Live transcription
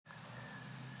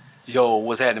Yo,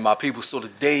 what's happening, my people? So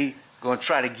today, gonna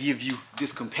try to give you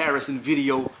this comparison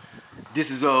video.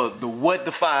 This is the what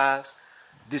the fives.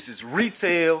 This is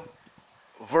retail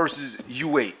versus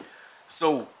U8.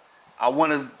 So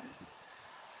I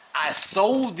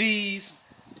sold these.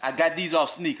 I got these off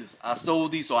sneakers. I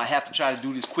sold these, so I have to try to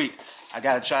do this quick. I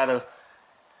gotta try to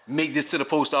make this to the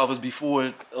post office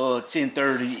before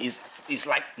 10:30. It's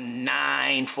like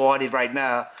 9:40 right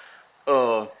now.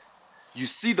 You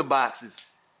see the boxes.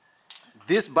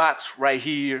 This box right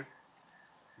here,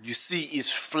 you see, is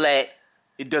flat.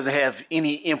 It doesn't have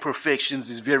any imperfections.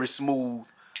 It's very smooth.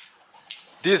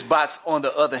 This box, on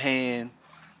the other hand,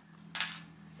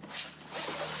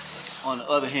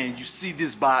 you see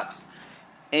this box,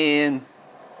 and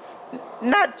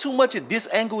not too much at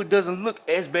this angle. It doesn't look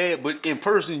as bad, but in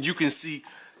person, you can see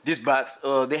this box.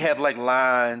 They have like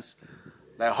lines,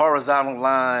 like horizontal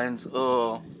lines.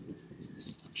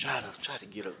 Try to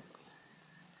get up.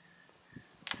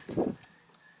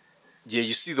 Yeah,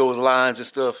 you see those lines and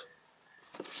stuff.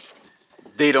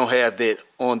 They don't have that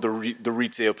on the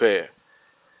retail pair.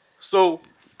 So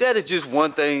that is just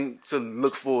one thing to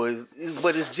look for.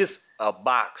 But it's just a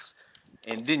box,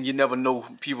 and then you never know.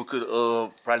 People could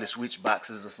probably switch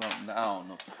boxes or something. I don't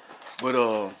know. But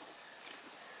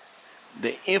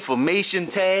the information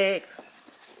tag.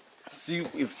 See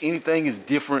if anything is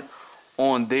different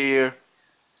on there.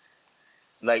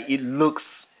 Like it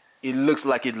looks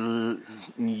like it,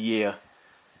 yeah.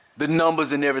 The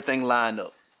numbers and everything line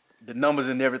up. The numbers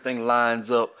and everything lines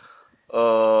up.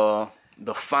 The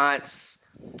fonts,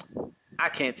 I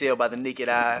can't tell by the naked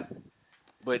eye,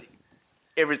 but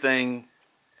everything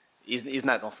is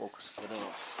not gonna focus.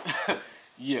 But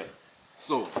yeah.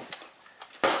 So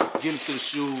get into the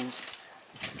shoes.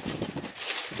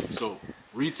 So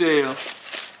retail.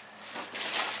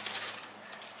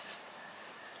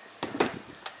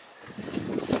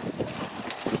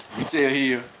 Retail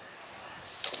here.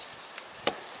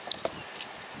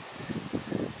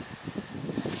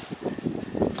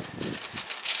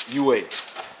 U8.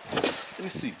 Let me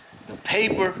see. The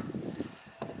paper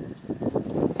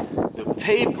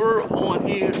on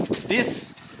here.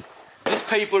 This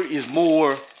paper is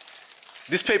more.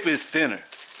 This paper is thinner.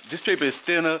 This paper is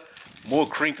thinner, more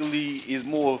crinkly, is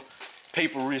more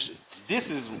paperish. This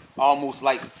is almost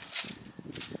like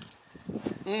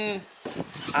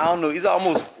I don't know, it's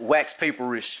almost wax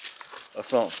paperish or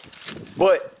something.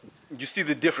 But you see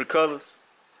the different colors.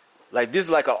 Like this is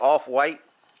like an off-white.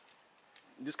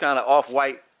 This kind of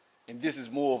off-white, and this is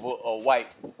more of a white.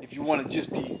 If you want to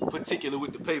just be particular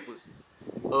with the papers,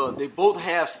 they both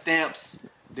have stamps.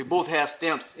 They both have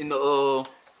stamps in the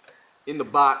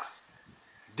box.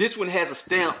 This one has a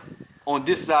stamp on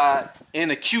this side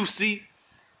and a QC.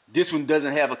 This one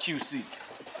doesn't have a QC.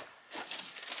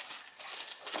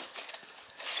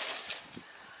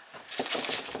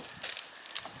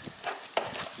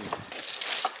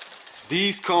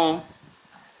 These come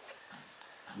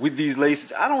with these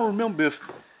laces. I don't remember if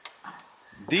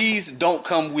these don't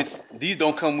come with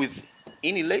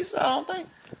any lace. I don't think.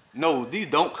 No, these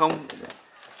don't come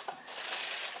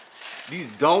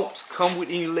with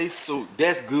any lace, so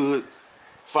that's good.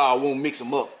 If I won't mix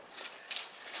them up.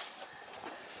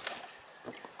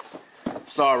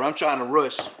 Sorry, I'm trying to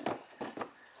rush.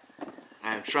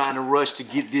 I'm trying to rush to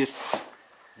get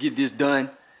this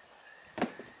done.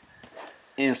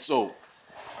 And so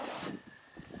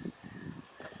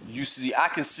you see, I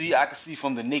can see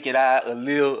from the naked eye a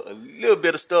little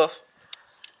bit of stuff.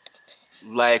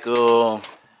 Like let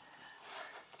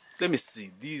me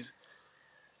see, these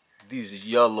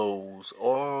yellows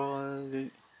are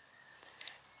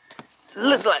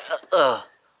looks like a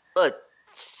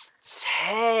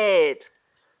tad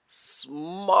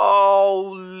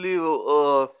small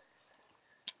little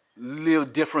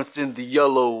difference in the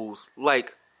yellows.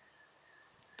 Like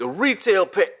the retail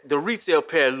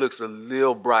pair looks a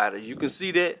little brighter. You can see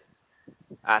that.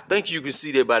 I think you can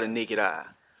see that by the naked eye.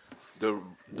 The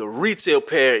retail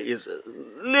pair is a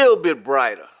little bit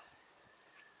brighter.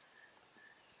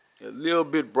 A little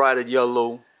bit brighter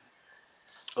yellow.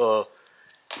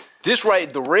 This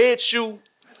right, the red shoe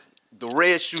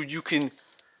you can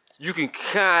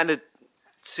kind of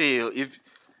tell if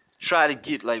try to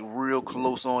get like real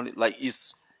close on it. Like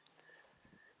it's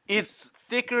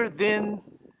thicker than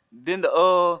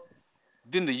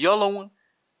the yellow one,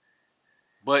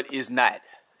 but it's not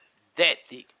that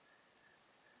thick.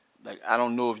 Like I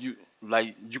don't know if you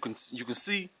like you can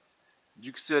see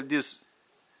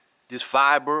this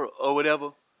fiber or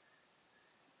whatever.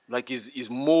 Like is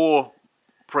more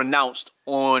pronounced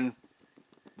on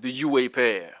the UA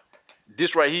pair.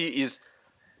 This right here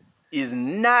is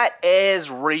not as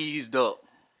raised up.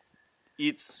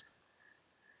 it's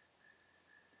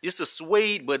a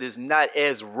suede, but it's not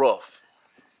as rough.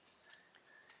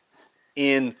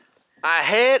 And I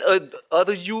had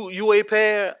other UA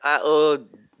pair. I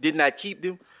did not keep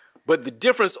them, but the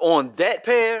difference on that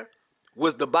pair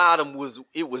was the bottom was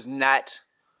not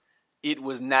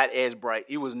as bright.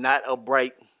 It was not a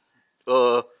bright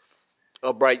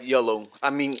yellow. I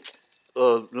mean,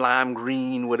 lime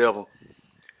green, whatever.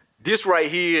 This right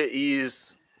here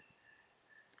is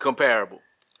comparable.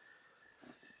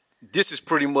 This is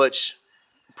pretty much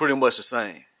the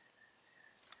same.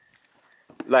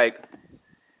 Like,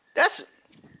 that's,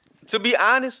 to be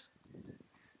honest,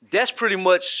 that's pretty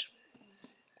much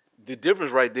the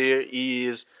difference right there.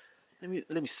 Is let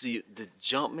me see the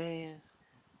Jumpman.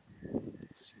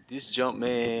 See this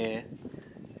Jumpman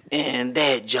and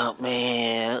that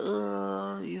Jumpman.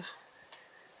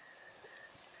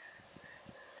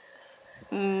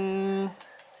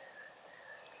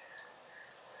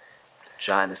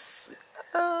 Trying to see.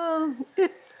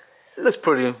 It looks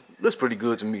pretty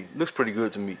good to me. Looks pretty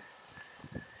good to me.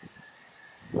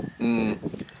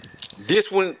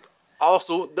 This one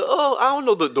also, I don't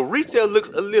know, the retail looks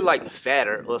a little like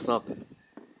fatter or something.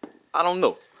 I don't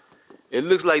know. It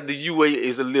looks like the UA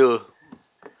is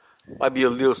might be a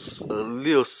little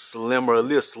slimmer, a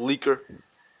little sleeker.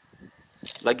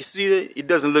 Like, you see it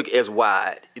doesn't look as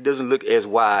wide. It doesn't look as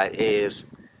wide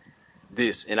as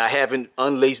this. And I haven't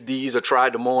unlaced these or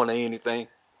tried them on or anything.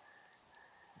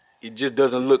 It just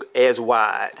doesn't look as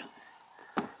wide.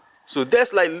 So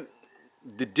that's like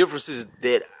the differences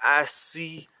that I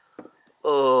see.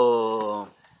 And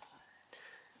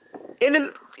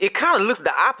it kind of looks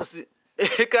the opposite.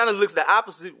 It kind of looks the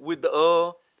opposite with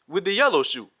the yellow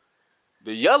shoe.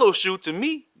 The yellow shoe, to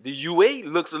me, the UA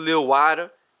looks a little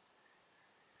wider,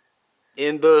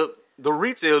 and the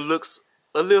retail looks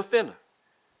a little thinner.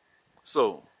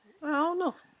 So I don't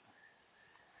know.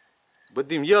 But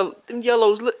them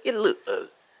yellows look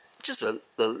just a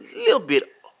little bit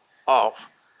off.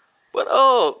 But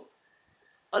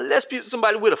unless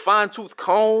somebody with a fine-tooth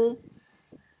comb,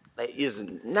 like, it's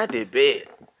not that bad.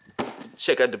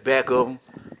 Check out the back of them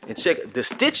and check the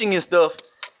stitching and stuff.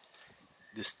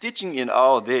 The stitching and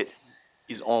all that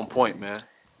is on point, man.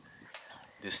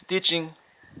 The stitching,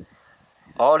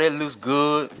 all that looks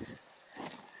good.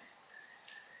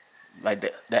 Like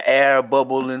the air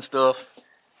bubble and stuff.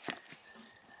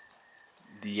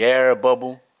 The air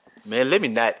bubble, man. Let me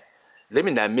not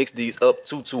mix these up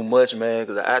too much, man,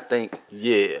 because I think,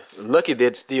 yeah, lucky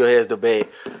that still has the bag,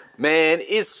 man.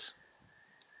 It's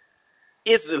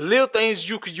little things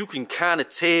you can kind of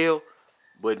tell,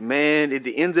 but man, at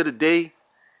the end of the day,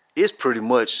 it's pretty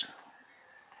much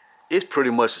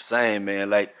the same,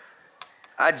 man. Like,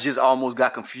 I just almost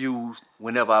got confused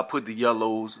whenever I put the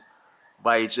yellows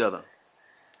by each other.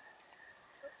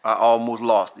 I almost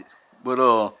lost it, but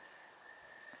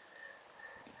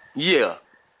yeah,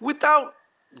 without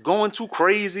going too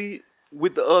crazy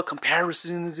with the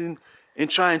comparisons and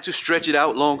trying to stretch it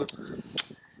out longer,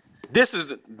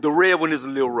 the red one is a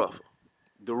little rougher.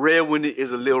 The red one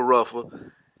is a little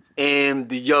rougher, and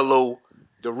the yellow,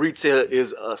 the retail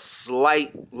is a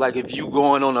slight, like if you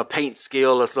going on a paint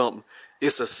scale or something,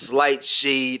 it's a slight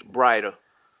shade brighter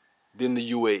than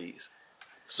the UAs.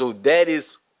 So that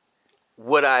is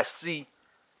what I see.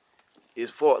 Is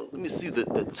for, let me see the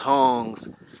tongues.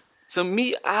 To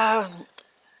me,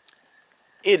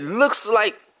 it looks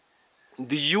like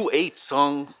the UA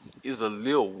tongue is a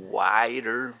little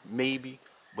wider, maybe,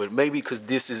 but maybe because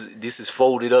this is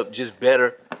folded up just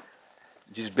better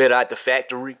at the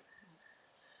factory.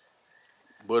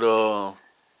 But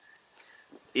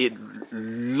it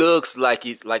looks like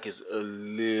it's a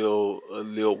little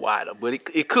wider, but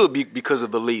it could be because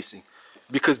of the lacing,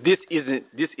 because this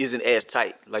isn't as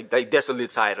tight. Like that's a little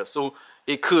tighter, so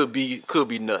it could be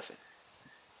nothing.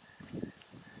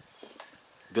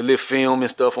 The little film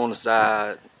and stuff on the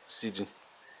side, see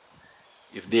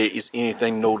if there is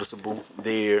anything noticeable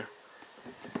there.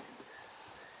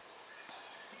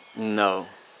 No,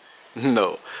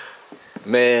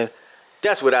 man,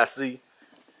 that's what I see.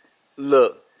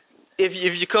 Look,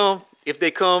 if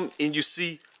they come and you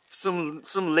see some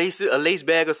laces, a lace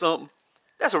bag or something,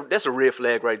 that's a red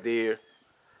flag right there.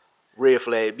 Red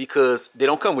flag, because they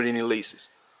don't come with any laces.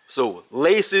 So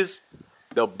laces,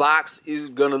 the box is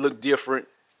gonna look different.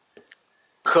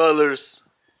 Colors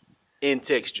and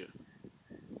texture.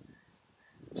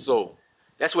 So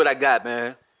that's what I got,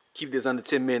 man. Keep this under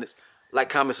 10 minutes. Like,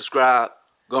 comment, subscribe.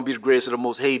 Gonna be the greatest of the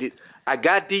most hated. I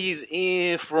got these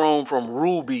in from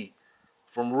Ruby.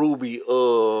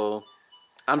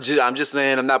 I'm just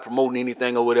saying, I'm not promoting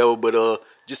anything or whatever, but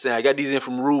just saying, I got these in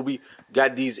from Ruby,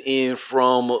 got these in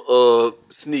from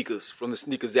Sneakers, from the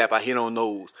Sneakers app. I hit on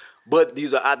those, but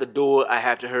these are out the door. I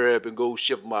have to hurry up and go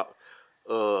ship them out.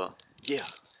 Yeah.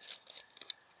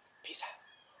 Peace out.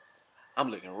 I'm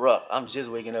looking rough. I'm just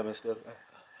waking up and stuff.